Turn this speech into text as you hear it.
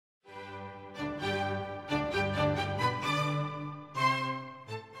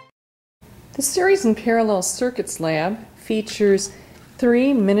The Series and Parallel Circuits lab features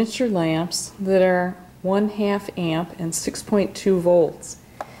 3 miniature lamps that are 1/2 amp and 6.2 volts.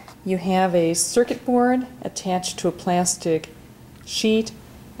 You have a circuit board attached to a plastic sheet.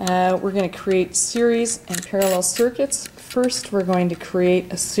 We're going to create series and parallel circuits. First, we're going to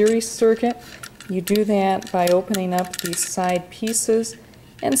create a series circuit. You do that by opening up these side pieces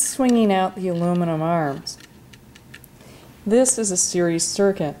and swinging out the aluminum arms. This is a series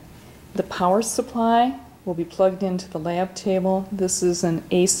circuit. The power supply will be plugged into the lab table. This is an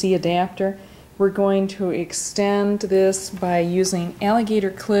AC adapter. We're going to extend this by using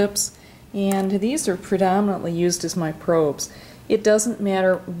alligator clips, and these are predominantly used as my probes. It doesn't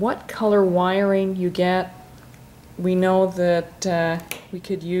matter what color wiring you get. We know that we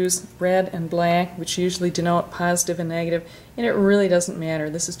could use red and black, which usually denote positive and negative, and it really doesn't matter.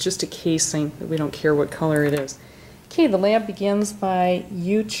 This is just a casing that we don't care what color it is. Okay, the lab begins by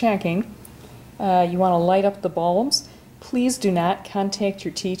you checking. You want to light up the bulbs. Please do not contact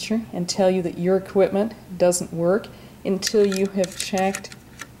your teacher and tell you that your equipment doesn't work until you have checked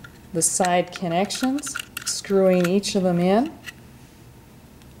the side connections, screwing each of them in,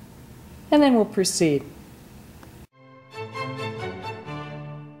 and then we'll proceed.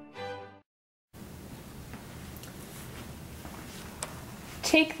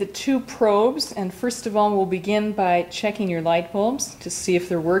 Take the 2 probes, and first of all we'll begin by checking your light bulbs to see if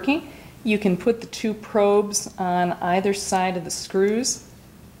they're working. You can put the 2 probes on either side of the screws,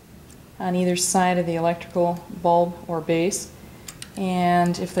 on either side of the electrical bulb or base,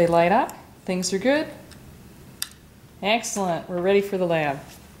 and if they light up, things are good. Excellent, we're ready for the lab.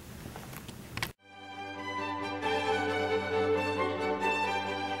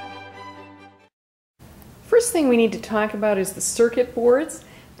 First thing we need to talk about is the circuit boards.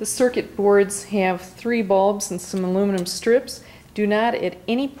 The circuit boards have 3 bulbs and some aluminum strips. Do not at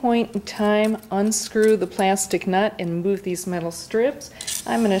any point in time unscrew the plastic nut and move these metal strips.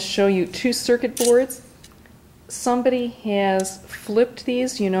 I'm going to show you 2 circuit boards. Somebody has flipped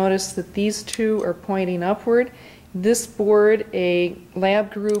these. You notice that these 2 are pointing upward. This board, a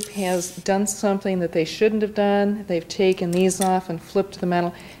lab group has done something that they shouldn't have done. They've taken these off and flipped the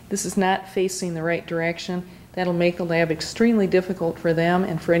metal. This is not facing the right direction. That'll make the lab extremely difficult for them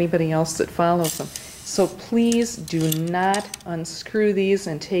and for anybody else that follows them. So please do not unscrew these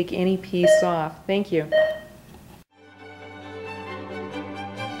and take any piece off. Thank you.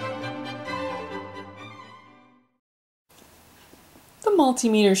 The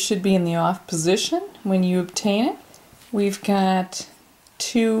multimeter should be in the off position when you obtain it. We've got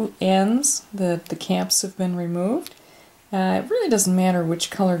 2 ends that the caps have been removed. It really doesn't matter which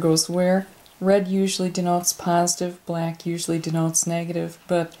color goes where. Red usually denotes positive, black usually denotes negative,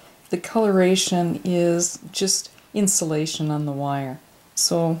 but the coloration is just insulation on the wire.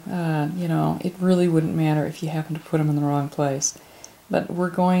 So, you know, it really wouldn't matter if you happen to put them in the wrong place. But we're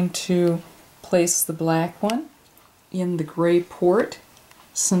going to place the black one in the gray port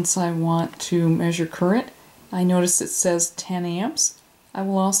since I want to measure current. I notice it says 10 amps. I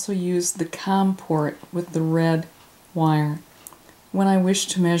will also use the COM port with the red wire. When I wish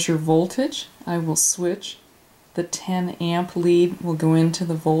to measure voltage, I will switch. The 10 amp lead will go into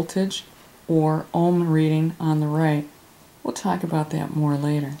the voltage or ohm reading on the right. We'll talk about that more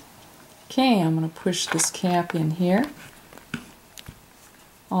later. Okay, I'm going to push this cap in here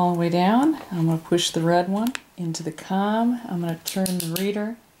all the way down. I'm going to push the red one into the COM. I'm going to turn the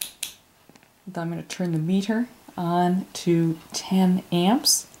reader. I'm going to turn the meter on to 10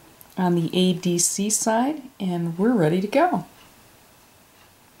 amps on the ADC side, and we're ready to go.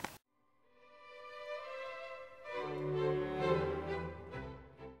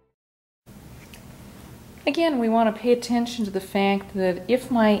 Again, we want to pay attention to the fact that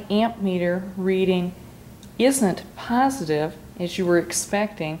if my amp meter reading isn't positive, as you were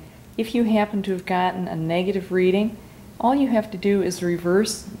expecting, if you happen to have gotten a negative reading, all you have to do is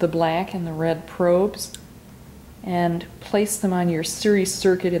reverse the black and the red probes and place them on your series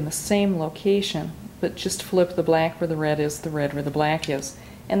circuit in the same location, but just flip the black where the red is, the red where the black is,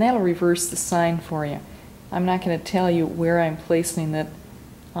 and that'll reverse the sign for you. I'm not going to tell you where I'm placing it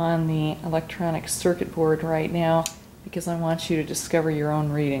on the electronic circuit board right now because I want you to discover your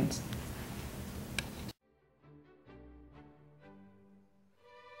own readings.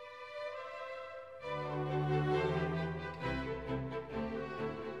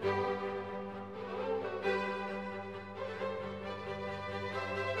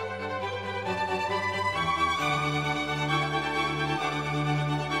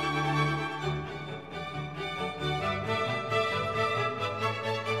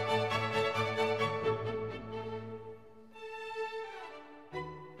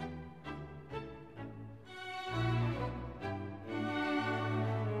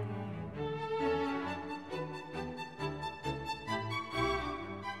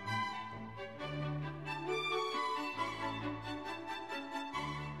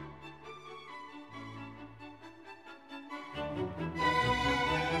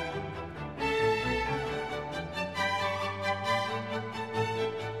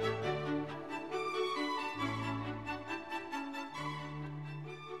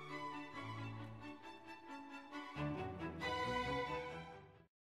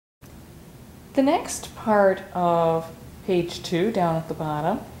 The next part of page 2, down at the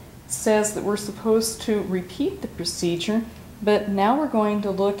bottom, says that we're supposed to repeat the procedure, but now we're going to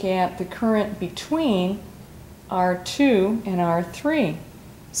look at the current between R2 and R3.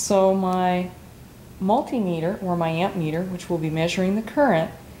 So my multimeter, or my amp meter, which will be measuring the current,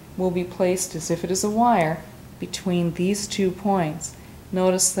 will be placed as if it is a wire between these 2 points.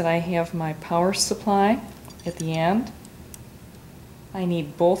 Notice that I have my power supply at the end. I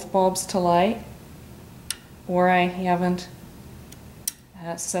need both bulbs to light, or I haven't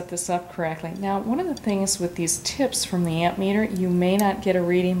set this up correctly. Now, one of the things with these tips from the amp meter, you may not get a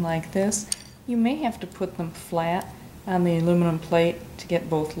reading like this. You may have to put them flat on the aluminum plate to get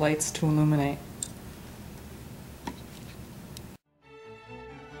both lights to illuminate.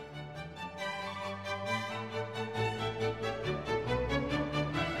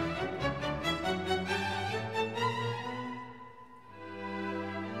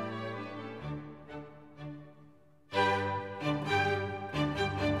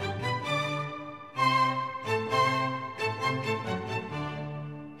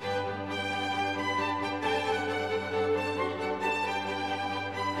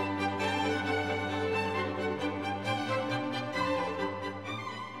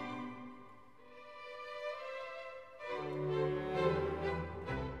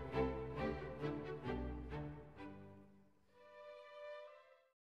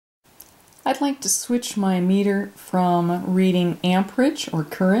 I'd like to switch my meter from reading amperage or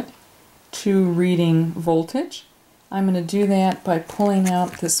current to reading voltage. I'm going to do that by pulling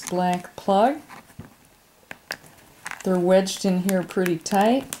out this black plug. They're wedged in here pretty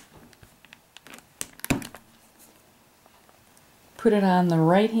tight. Put it on the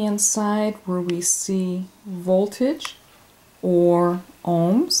right hand side where we see voltage or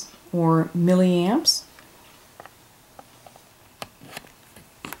ohms or milliamps.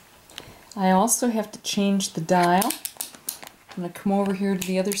 I also have to change the dial. I'm going to come over here to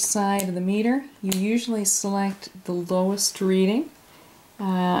the other side of the meter. You usually select the lowest reading.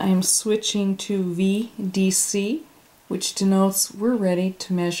 I'm switching to VDC, which denotes we're ready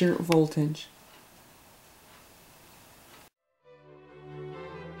to measure voltage.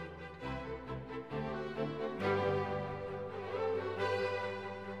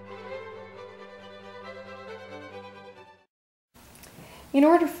 In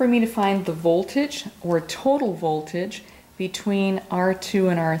order for me to find the voltage, or total voltage, between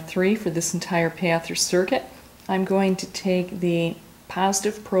R2 and R3 for this entire path or circuit, I'm going to take the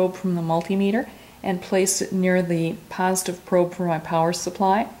positive probe from the multimeter and place it near the positive probe for my power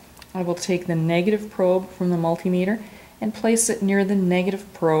supply. I will take the negative probe from the multimeter and place it near the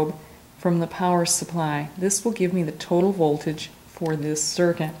negative probe from the power supply. This will give me the total voltage for this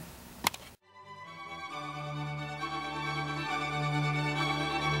circuit.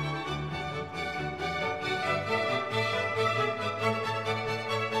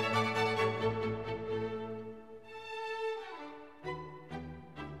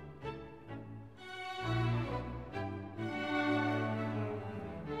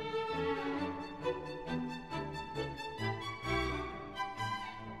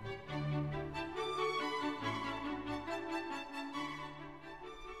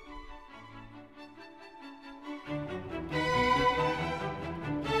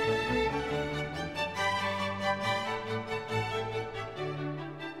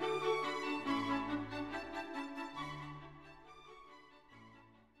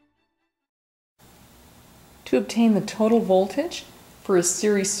 To obtain the total voltage for a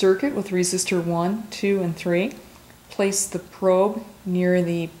series circuit with resistor 1, 2, and 3, place the probe near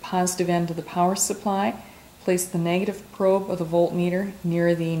the positive end of the power supply, place the negative probe of the voltmeter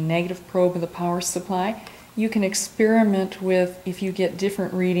near the negative probe of the power supply. You can experiment with, if you get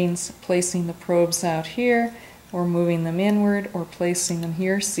different readings, placing the probes out here, or moving them inward, or placing them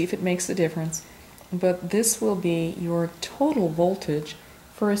here, see if it makes a difference. But this will be your total voltage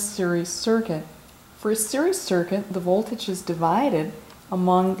for a series circuit. For a series circuit, the voltage is divided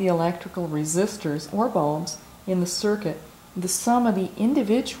among the electrical resistors or bulbs in the circuit. The sum of the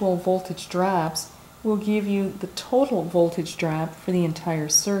individual voltage drops will give you the total voltage drop for the entire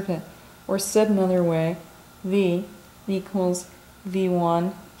circuit. Or said another way, V equals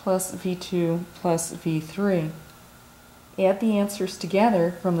V1 plus V2 plus V3. Add the answers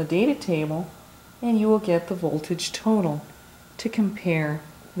together from the data table and you will get the voltage total to compare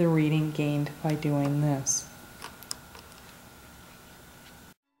the reading gained by doing this.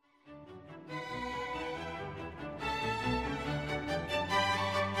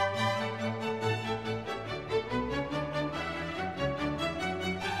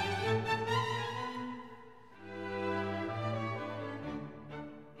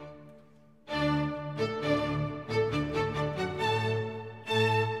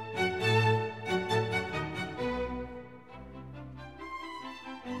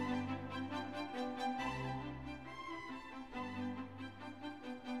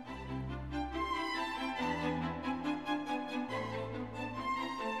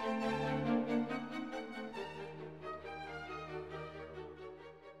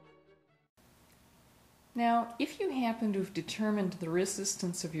 Now, if you happen to have determined the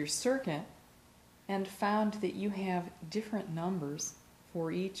resistance of your circuit and found that you have different numbers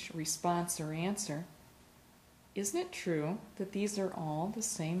for each response or answer, isn't it true that these are all the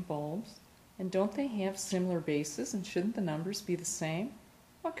same bulbs? And don't they have similar bases, and shouldn't the numbers be the same?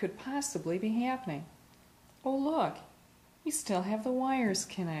 What could possibly be happening? Oh look, we still have the wires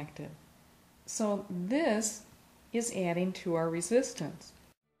connected. So this is adding to our resistance.